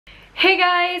Hey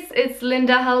guys, it's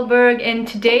Linda Hallberg and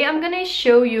today I'm gonna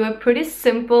show you a pretty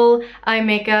simple eye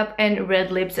makeup and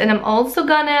red lips, and I'm also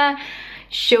gonna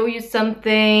show you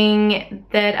something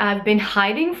that I've been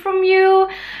hiding from you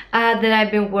that I've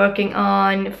been working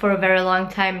on for a very long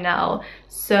time now.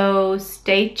 So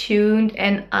stay tuned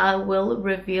and I will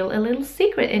reveal a little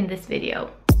secret in this video.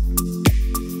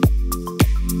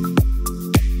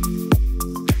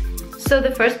 So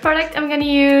the first product I'm gonna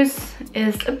use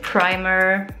is a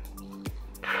primer.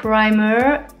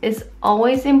 Primer is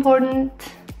always important,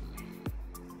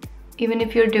 even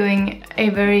if you're doing a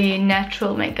very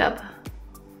natural makeup.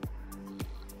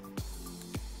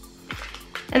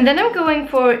 And then I'm going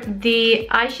for the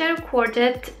eyeshadow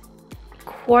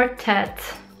quartet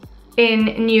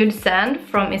in Nude Sand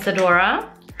from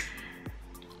Isadora.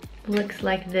 Looks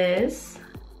like this.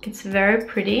 It's very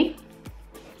pretty.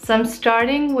 So I'm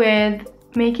starting with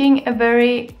making a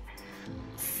very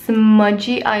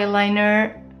smudgy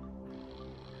eyeliner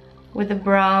with a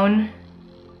brown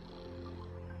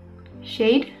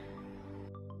shade.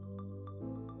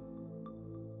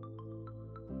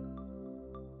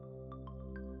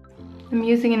 I'm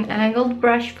using an angled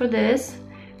brush for this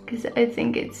because I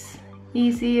think it's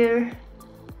easier.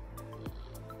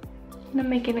 I'm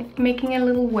making a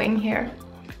little wing here.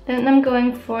 Then I'm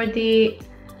going for the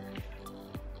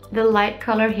light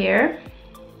color here.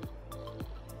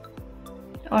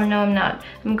 Or no, I'm not.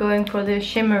 I'm going for the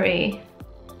shimmery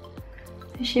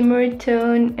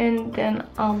tone, and then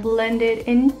I'll blend it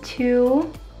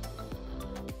into.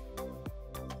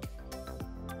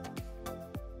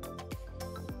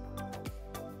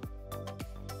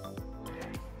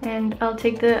 And I'll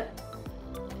take the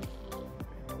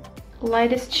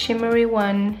lightest shimmery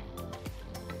one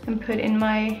and put in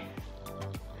my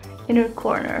inner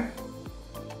corner.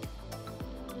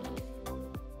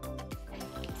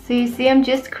 So you see, I'm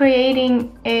just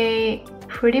creating a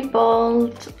pretty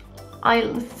bold,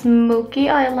 smoky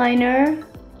eyeliner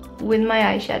with my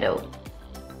eyeshadow.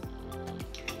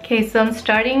 Okay, so I'm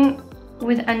starting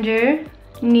with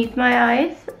underneath my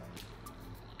eyes.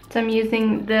 So I'm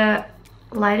using the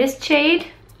lightest shade,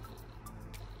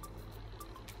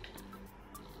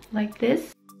 like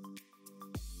this.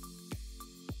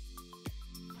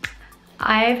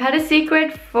 I've had a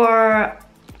secret for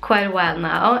quite a while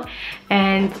now,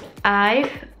 and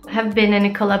I have been in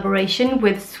a collaboration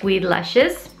with Sweed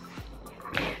lashes.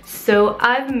 So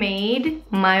I've made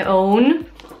my own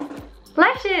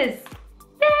lashes.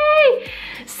 Yay!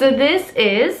 So this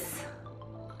is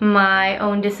my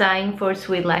own design for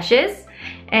Sweed lashes,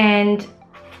 and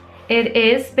it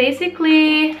is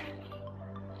basically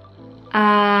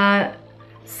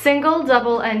single,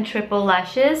 double and triple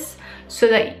lashes, so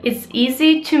that it's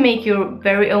easy to make your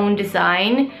very own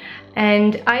design.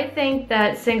 And I think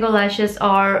that single lashes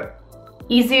are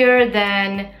easier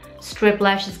than strip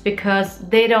lashes because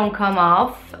they don't come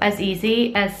off as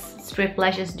easy as strip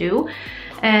lashes do,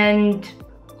 and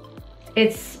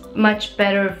it's much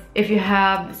better if you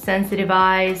have sensitive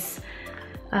eyes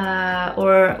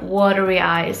or watery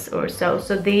eyes or so.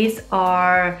 So these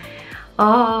are,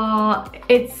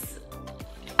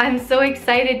 I'm so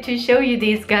excited to show you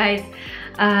these guys.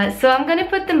 So I'm gonna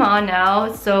put them on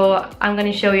now. So I'm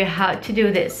gonna show you how to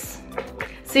do this.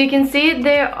 So you can see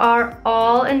they are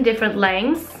all in different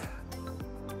lengths,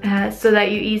 so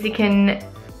that you easily can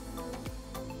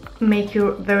make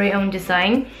your very own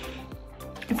design.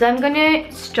 So I'm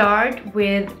gonna start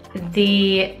with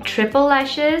the triple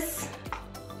lashes.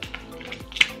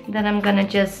 Then I'm gonna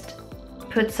just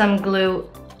put some glue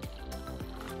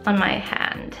on my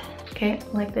hand, okay,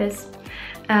 like this.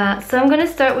 So I'm gonna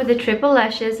start with the triple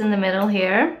lashes in the middle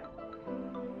here,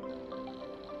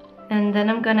 and then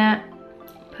I'm gonna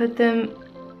put them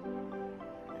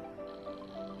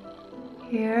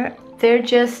here. They're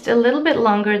just a little bit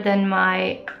longer than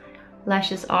my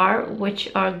lashes are, which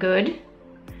are good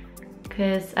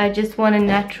because I just want a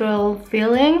natural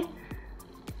feeling.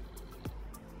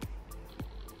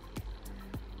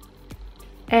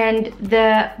 And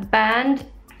the band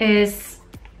is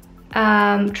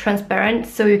transparent,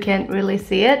 so you can't really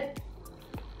see it.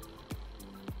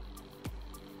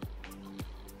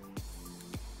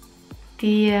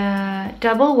 The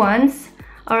double ones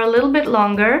are a little bit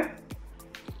longer,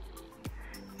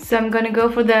 so I'm gonna go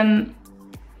for them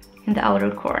in the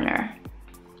outer corner.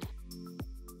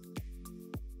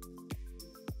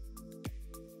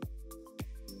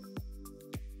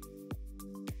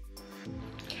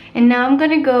 And now I'm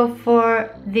gonna go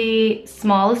for the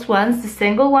smallest ones, the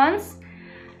single ones,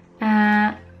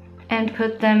 and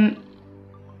put them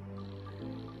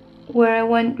where I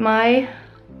want my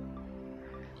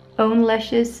own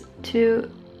lashes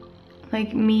to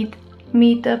like meet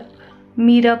meet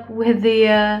up with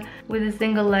the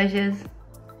single lashes,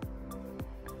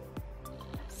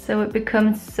 so it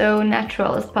becomes so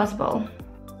natural as possible.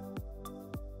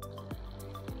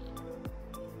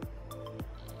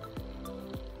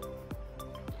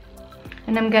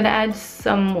 And I'm gonna add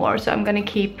some more, so I'm gonna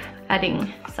keep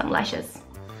adding some lashes.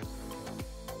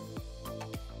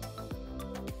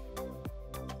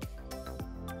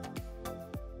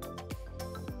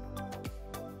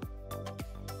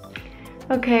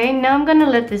 Okay, now I'm gonna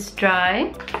let this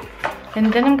dry,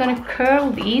 and then I'm gonna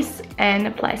curl these and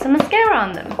apply some mascara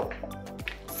on them.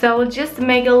 So I'll just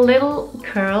make a little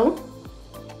curl,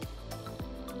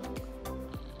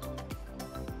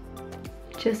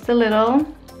 just a little.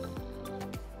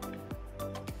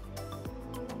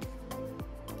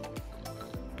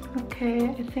 Okay,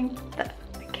 I think that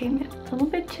became a little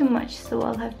bit too much, so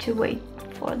I'll have to wait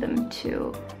for them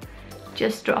to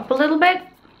just drop a little bit.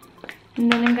 And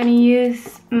then I'm gonna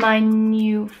use my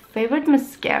new favorite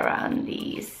mascara on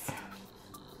these.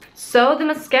 So the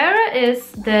mascara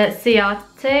is the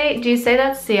Ciate, do you say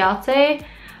that? Ciate?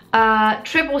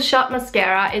 Triple shot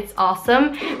mascara. It's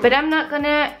awesome, but I'm not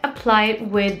gonna apply it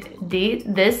with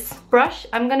this brush.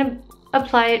 I'm gonna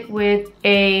apply it with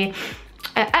an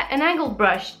angled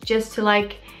brush, just to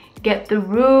like get the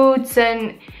roots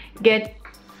and get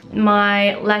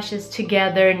my lashes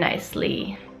together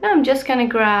nicely. Now I'm just gonna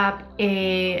grab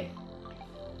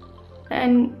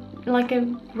like a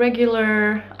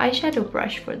regular eyeshadow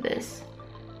brush for this.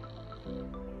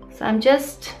 So I'm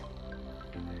just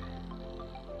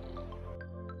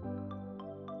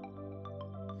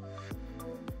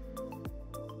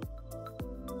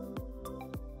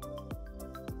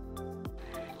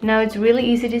now it's really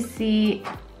easy to see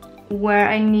where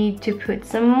I need to put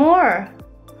some more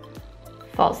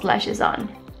false lashes on.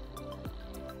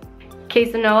 Okay,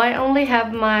 so now I only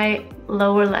have my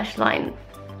lower lash line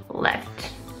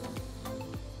left.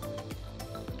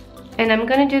 And I'm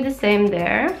gonna do the same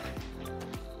there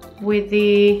with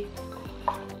the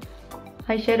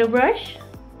eyeshadow brush.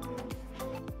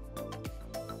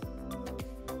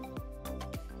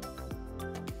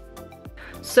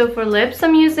 So for lips,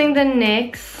 I'm using the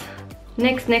NYX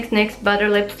Butter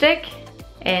Lipstick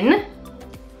in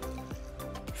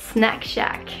Snack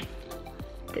Shack.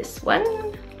 This one.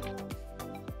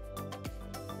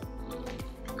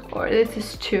 Or this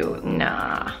is too,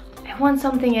 nah. I want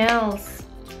something else.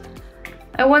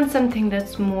 I want something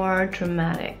that's more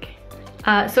dramatic.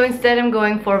 So instead I'm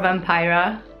going for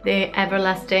Vampira, the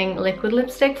Everlasting Liquid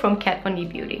Lipstick from Kat Von D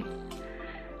Beauty.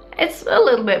 It's a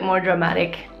little bit more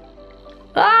dramatic.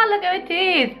 Ah, look at my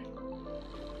teeth!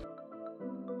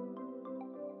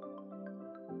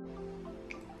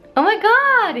 Oh my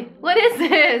god! What is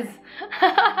this?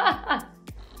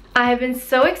 I have been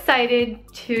so excited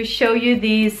to show you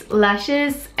these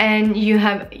lashes, and you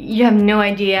have no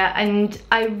idea, and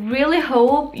I really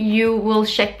hope you will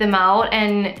check them out,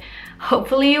 and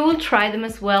hopefully you will try them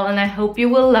as well, and I hope you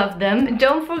will love them.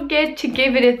 Don't forget to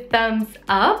give it a thumbs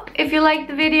up if you liked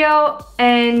the video,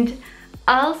 and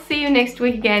I'll see you next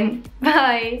week again.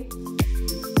 Bye!